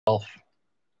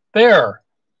There.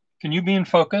 Can you be in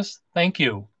focus? Thank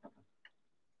you.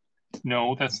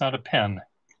 No, that's not a pen.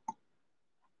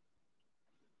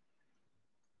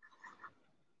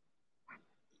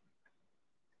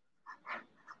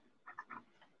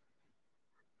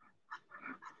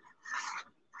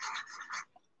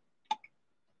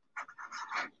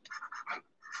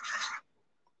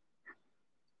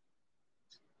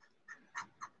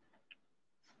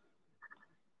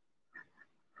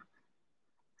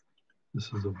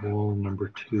 This is a wall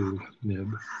number 2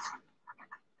 nib.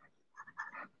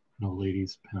 No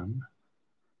lady's pen.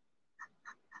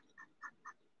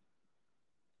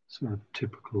 Sort of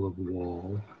typical of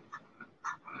wall.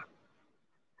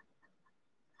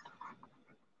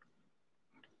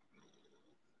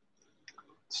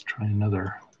 Let's try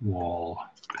another wall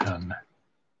pen.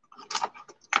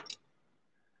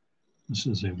 This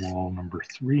is a wall number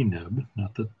 3 nib.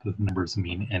 Not that the numbers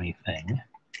mean anything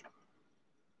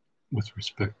with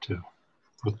respect to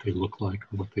what they look like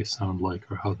or what they sound like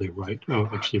or how they write. Oh,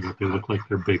 actually what they look like,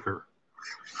 they're bigger.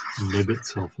 The nib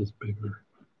itself is bigger.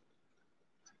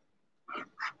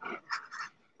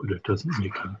 But it doesn't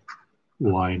make a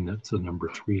line that's a number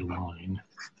 3 line.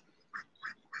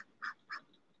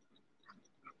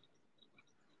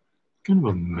 Kind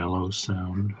of a mellow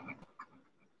sound.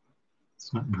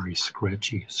 It's not very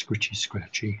scratchy,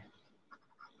 scratchy.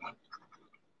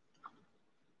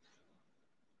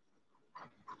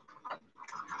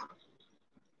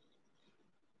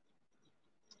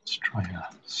 Let's try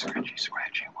a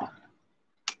scratchy one.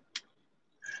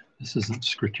 This isn't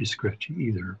scratchy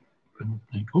either, I don't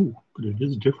think. Oh, but it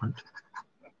is different.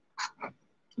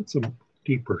 It's a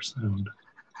deeper sound.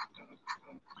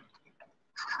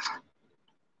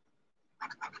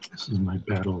 This is my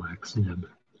battle axe nib.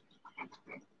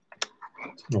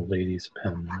 It's a lady's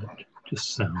pen that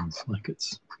just sounds like it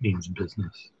means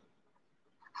business.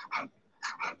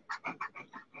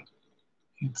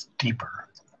 It's deeper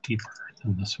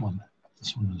than this one.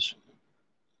 This one is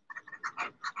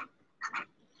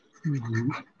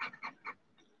a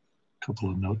couple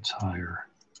of notes higher.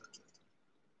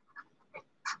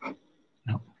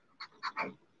 No.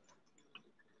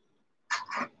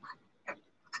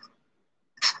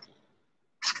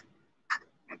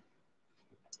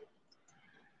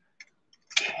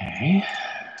 Okay,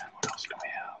 what else do we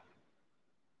have?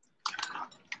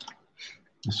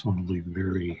 This one will be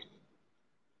very,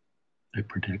 I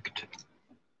predict,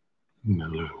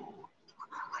 mellow.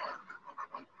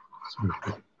 Sort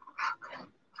of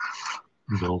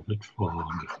velvet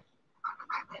fog,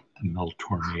 the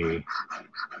Meltourne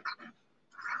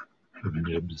of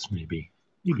nibs, maybe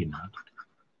not.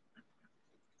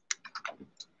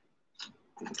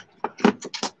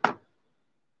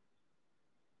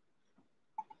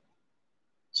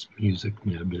 This music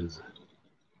nib is,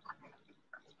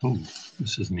 oh,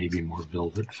 this is maybe more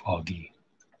velvet foggy.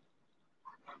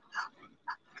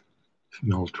 If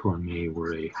Meltourne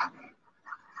were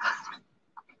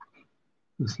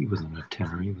he wasn't a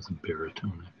tenor, he was a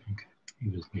baritone, I think. He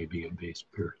was maybe a bass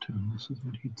baritone. This is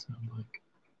what he'd sound like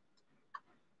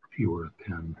if he were a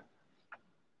pen.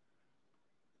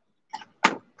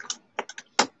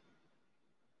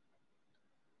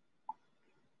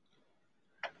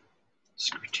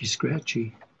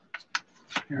 Scratchy.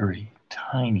 Very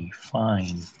tiny,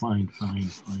 fine.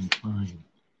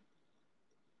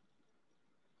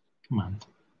 Come on.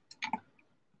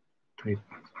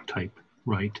 Type,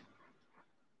 right.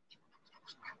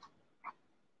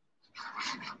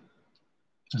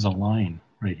 There's a line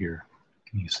right here.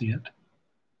 Can you see it?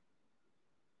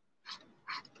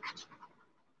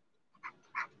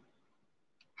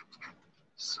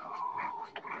 So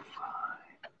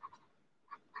fine.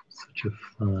 Such a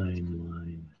fine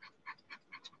line.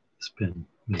 This pen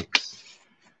makes,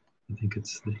 I think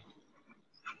it's one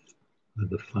of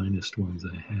the finest ones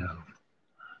I have.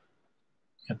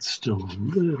 It's still a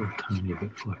little tiny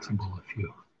bit flexible if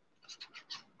you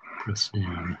press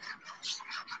down.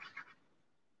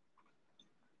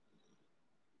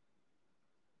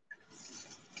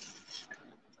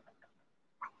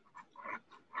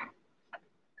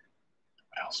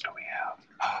 What else do we have?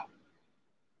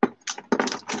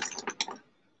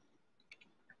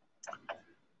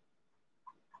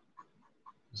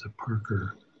 There's a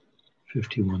Parker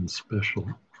 51 Special,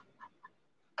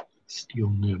 steel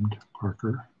nibbed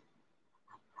Parker.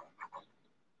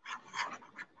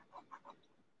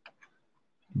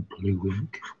 Blue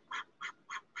ink.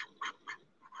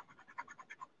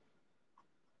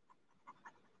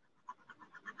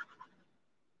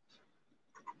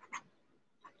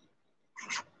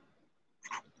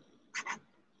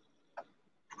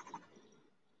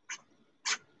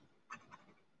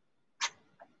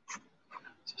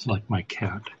 It's like my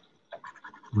cat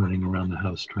running around the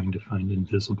house trying to find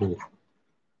invisible.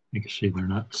 Actually, they're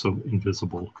not so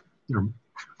invisible. They're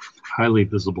highly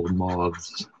visible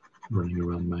moths running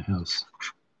around my house,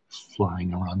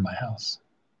 flying around my house.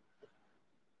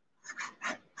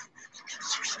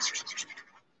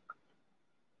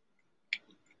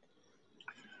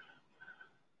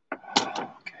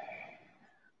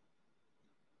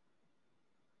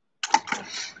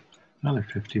 Another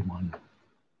 51.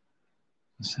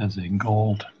 This has a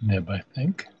gold nib, I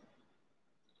think.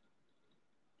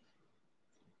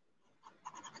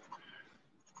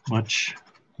 Much,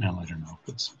 now I don't know if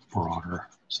it's broader,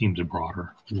 seems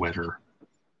broader, wetter.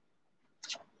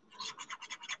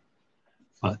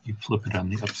 But you flip it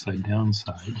on the upside down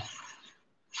side.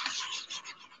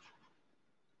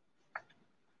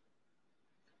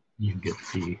 You get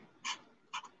the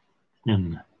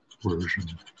thin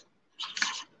version.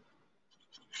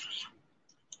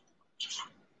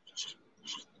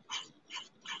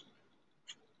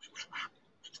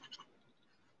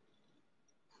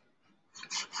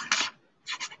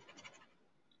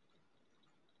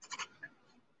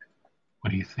 What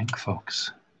do you think,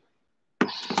 folks? Try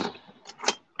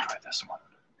this one.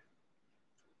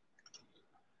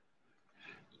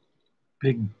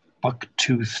 Big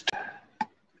buck-toothed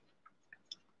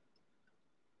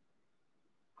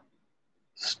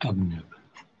stub nib.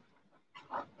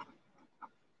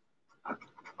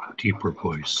 Deeper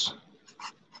voice.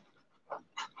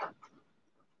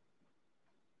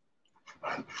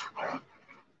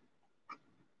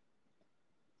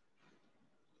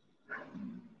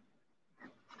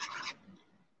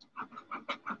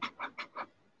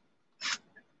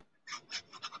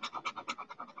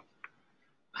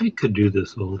 I could do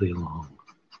this all day long.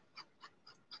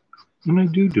 And I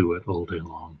do it all day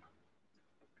long.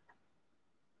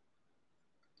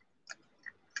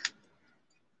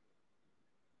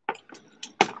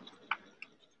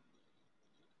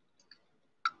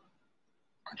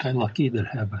 Aren't I lucky that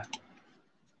I have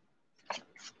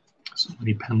so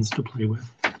many pens to play with?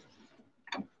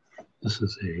 This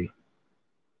is a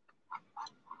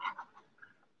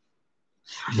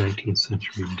 19th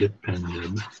century dip pen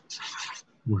nib.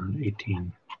 We're in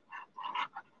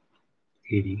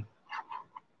 1880,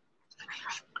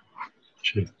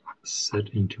 which I set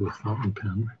into a fountain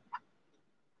pen.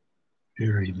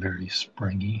 Very, very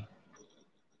springy.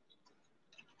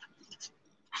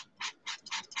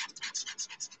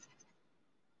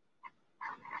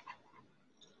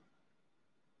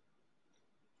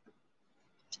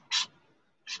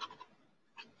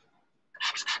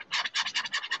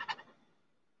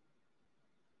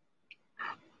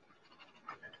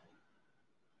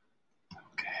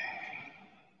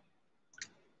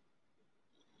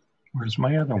 Where's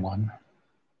my other one?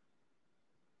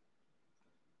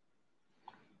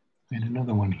 And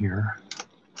another one here.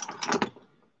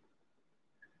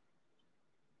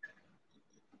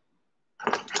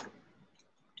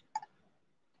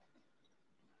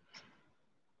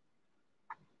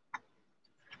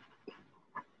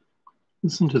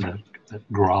 Listen to that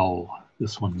growl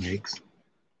this one makes.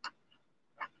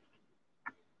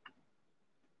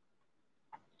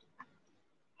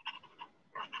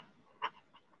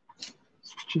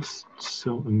 It's just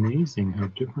so amazing how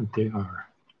different they are.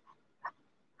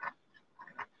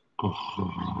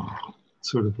 Oh,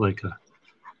 sort of like a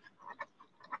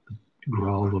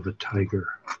growl of a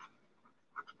tiger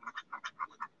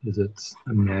as it's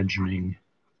imagining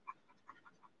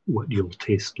what you'll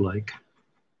taste like.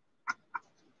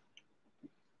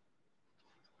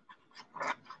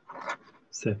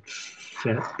 Is that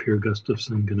fat Pierre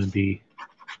Gustafson going to be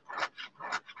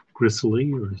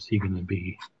bristly, or is he going to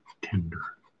be tender?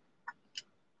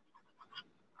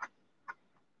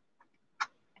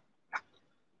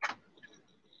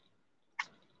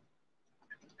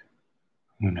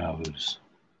 Who knows?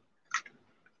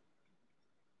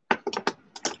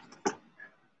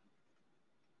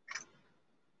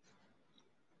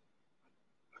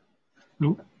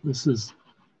 Nope, this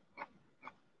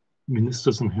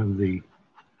doesn't have the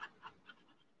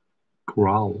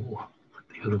growl that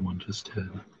the other one just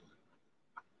had.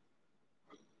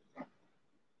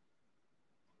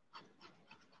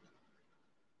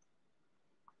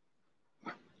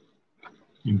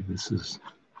 Maybe this is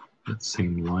that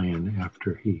same lion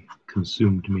after he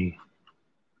consumed me,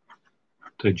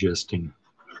 digesting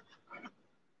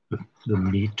the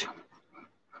meat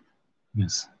in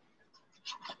his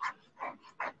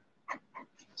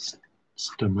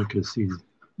stomach as he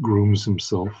grooms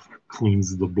himself,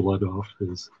 cleans the blood off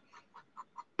his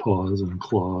paws and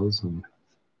claws, and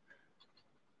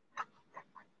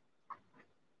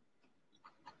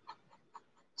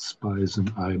spies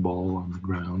an eyeball on the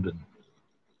ground and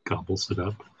gobbles it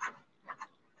up.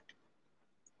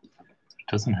 It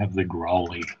doesn't have the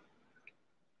growly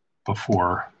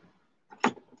before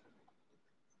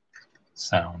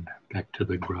sound. Back to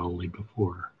the growly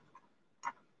before.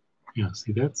 Yeah,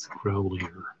 see, that's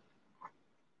growlier.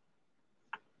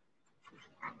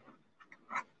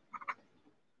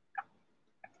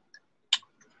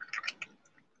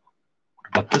 What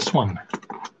about this one?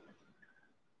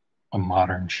 A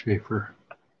modern Schaefer.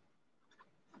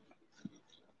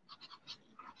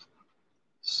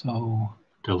 So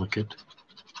delicate.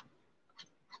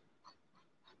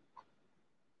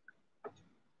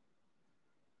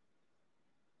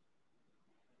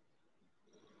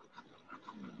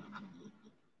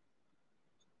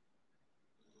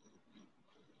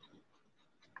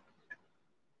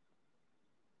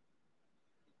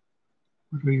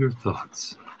 What are your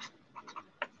thoughts?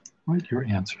 Write your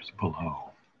answers below.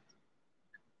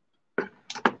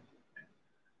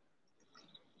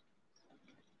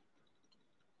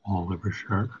 All liver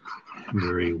shark,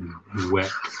 very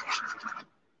wet.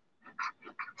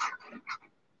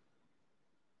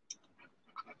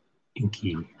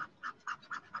 Inky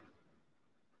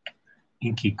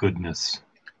goodness.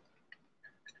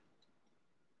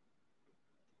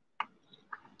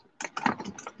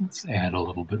 Let's add a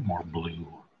little bit more blue.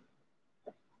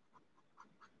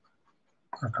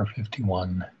 Parker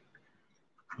 51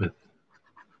 with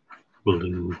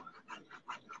blue.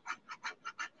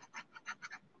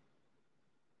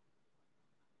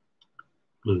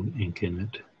 Blue ink in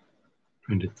it.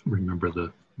 Trying to remember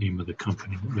the name of the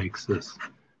company that makes this.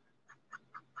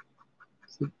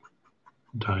 Is it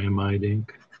diamide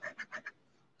ink?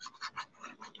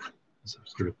 It's a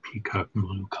sort of peacock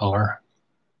blue color.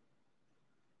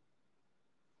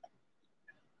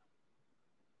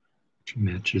 Which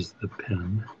matches the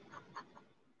pen.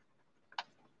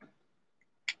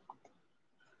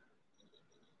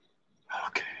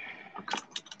 Okay.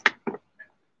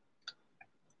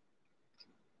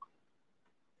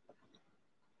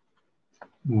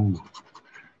 Ooh.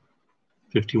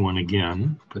 51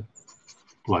 again, but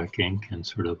black ink and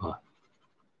sort of a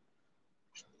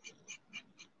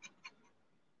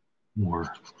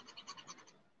more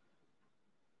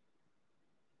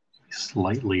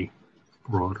slightly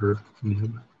broader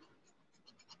nib.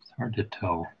 It's hard to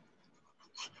tell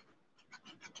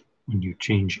when you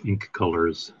change ink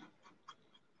colors.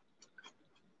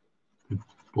 The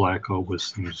black always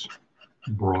seems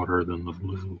broader than the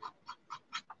blue.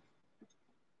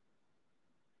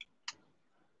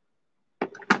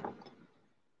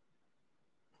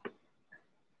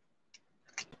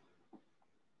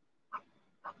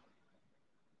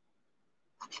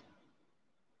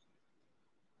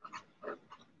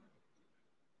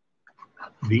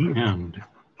 The end.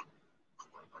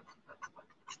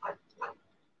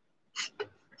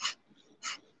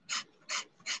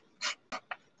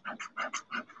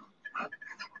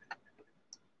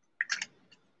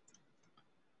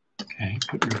 Okay,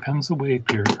 put your pens away,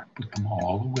 Pierre. Put them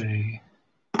all away.